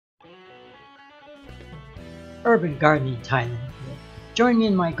Urban Gardening Thailand here. Join me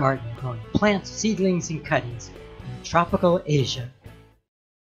in my garden growing plants, seedlings, and cuttings in tropical Asia.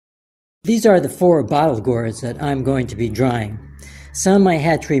 These are the 4 bottle gourds that I'm going to be drying. Some I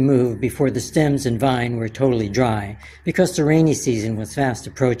had to remove before the stems and vine were totally dry because the rainy season was fast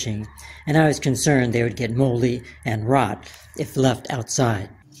approaching, and I was concerned they would get moldy and rot if left outside.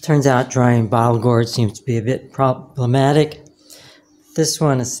 Turns out drying bottle gourds seems to be a bit problematic. This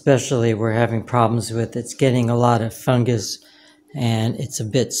one especially we're having problems with. It's getting a lot of fungus and it's a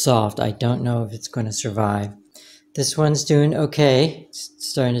bit soft. I don't know if it's going to survive. This one's doing okay. It's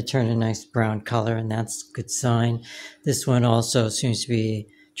starting to turn a nice brown color, and that's a good sign. This one also seems to be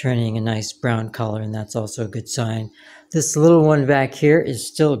turning a nice brown color, and that's also a good sign. This little one back here is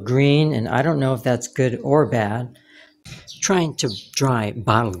still green, and I don't know if that's good or bad. Trying to dry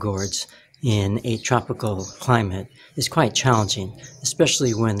bottle gourds in a tropical climate is quite challenging,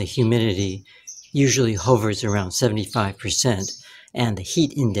 especially when the humidity usually hovers around 75% and the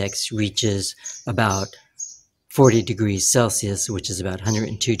heat index reaches about 40 degrees Celsius, which is about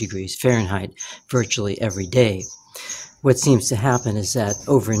 102 degrees Fahrenheit, virtually every day. What seems to happen is that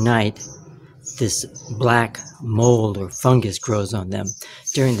overnight, this black mold or fungus grows on them.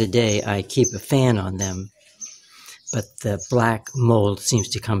 During the day, I keep a fan on them, but the black mold seems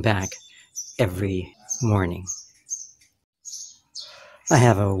to come back every morning. I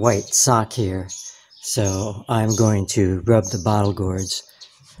have a white sock here, so I'm going to rub the bottle gourds,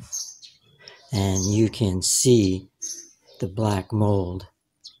 and you can see the black mold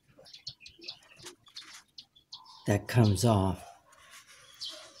that comes off.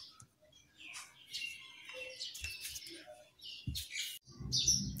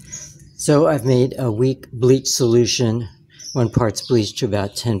 So I've made a weak bleach solution, 1 part bleach to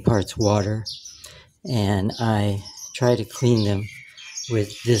about 10 parts water, and I try to clean them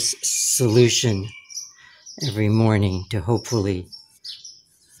with this solution every morning to hopefully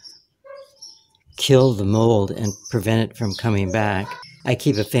kill the mold and prevent it from coming back. I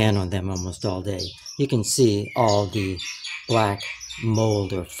keep a fan on them almost all day. You can see all the black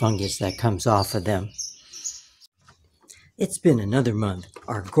mold or fungus that comes off of them. It's been another month.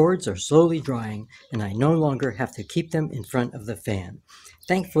 Our gourds are slowly drying, and I no longer have to keep them in front of the fan.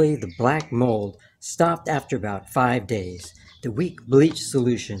 Thankfully, the black mold stopped after about 5 days. The weak bleach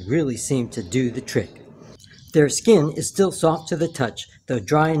solution really seemed to do the trick. Their skin is still soft to the touch, though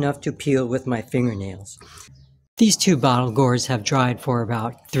dry enough to peel with my fingernails. These 2 bottle gourds have dried for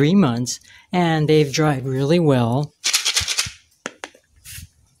about 3 months, and they've dried really well.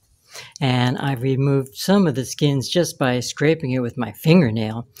 And I've removed some of the skins just by scraping it with my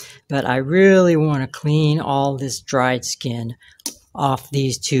fingernail, but I really want to clean all this dried skin off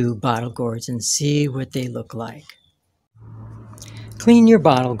these 2 bottle gourds and see what they look like. Clean your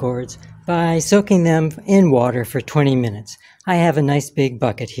bottle gourds by soaking them in water for 20 minutes. I have a nice big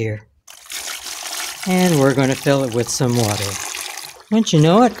bucket here, and we're going to fill it with some water. Once you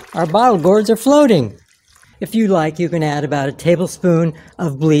know it, our bottle gourds are floating. If you like, you can add about a tablespoon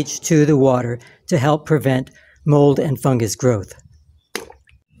of bleach to the water to help prevent mold and fungus growth.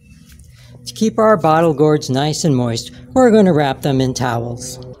 To keep our bottle gourds nice and moist, we're going to wrap them in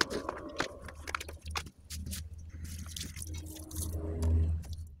towels.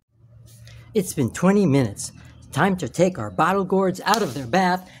 It's been 20 minutes. Time to take our bottle gourds out of their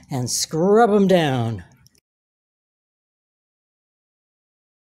bath and scrub them down.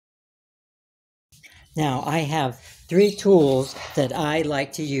 Now, I have 3 tools that I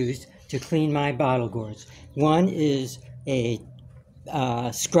like to use to clean my bottle gourds. One is a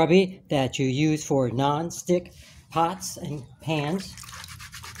scrubby that you use for non-stick pots and pans.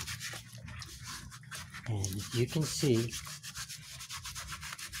 And you can see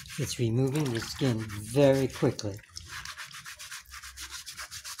it's removing the skin very quickly.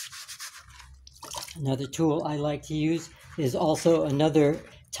 Another tool I like to use is also another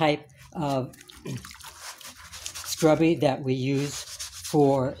type of scrubby that we use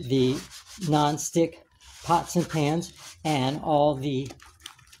for the non-stick pots and pans, and all the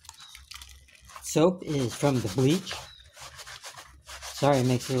soap is from the bleach. Sorry, it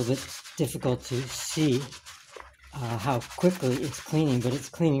makes it a little bit difficult to see how quickly it's cleaning, but it's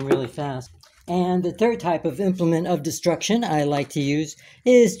cleaning really fast. And the third type of implement of destruction I like to use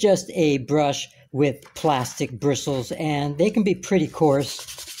is just a brush with plastic bristles, and they can be pretty coarse,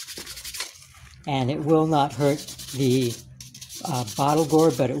 and it will not hurt the bottle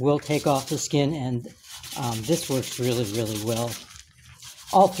gourd, but it will take off the skin, and this works really, really well.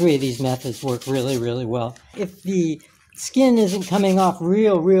 All 3 of these methods work really, really well. If the skin isn't coming off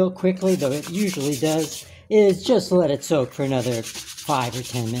real quickly, though it usually does, is just let it soak for another 5 or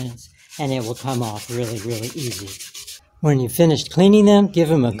 10 minutes. and it will come off really, really easy. When you've finished cleaning them, give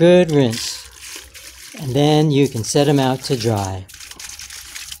them a good rinse, and then you can set them out to dry.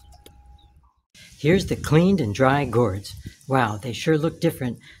 Here's the cleaned and dry gourds. Wow, they sure look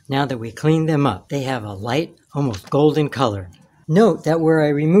different now that we cleaned them up. They have a light, almost golden color. Note that where I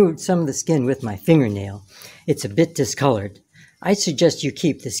removed some of the skin with my fingernail, it's a bit discolored. I suggest you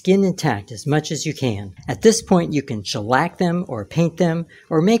keep the skin intact as much as you can. At this point, you can shellac them or paint them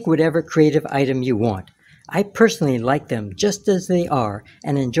or make whatever creative item you want. I personally like them just as they are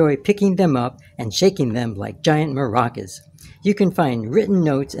and enjoy picking them up and shaking them like giant maracas. You can find written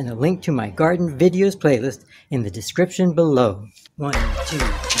notes and a link to my garden videos playlist in the description below. 1, 2,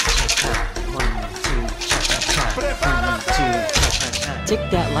 cha-cha-cha. 1, 2, cha-cha-cha. 1, 2, cha-cha-cha.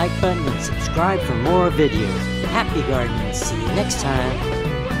 Tick that like button and subscribe for more videos. Happy gardening. See you next time.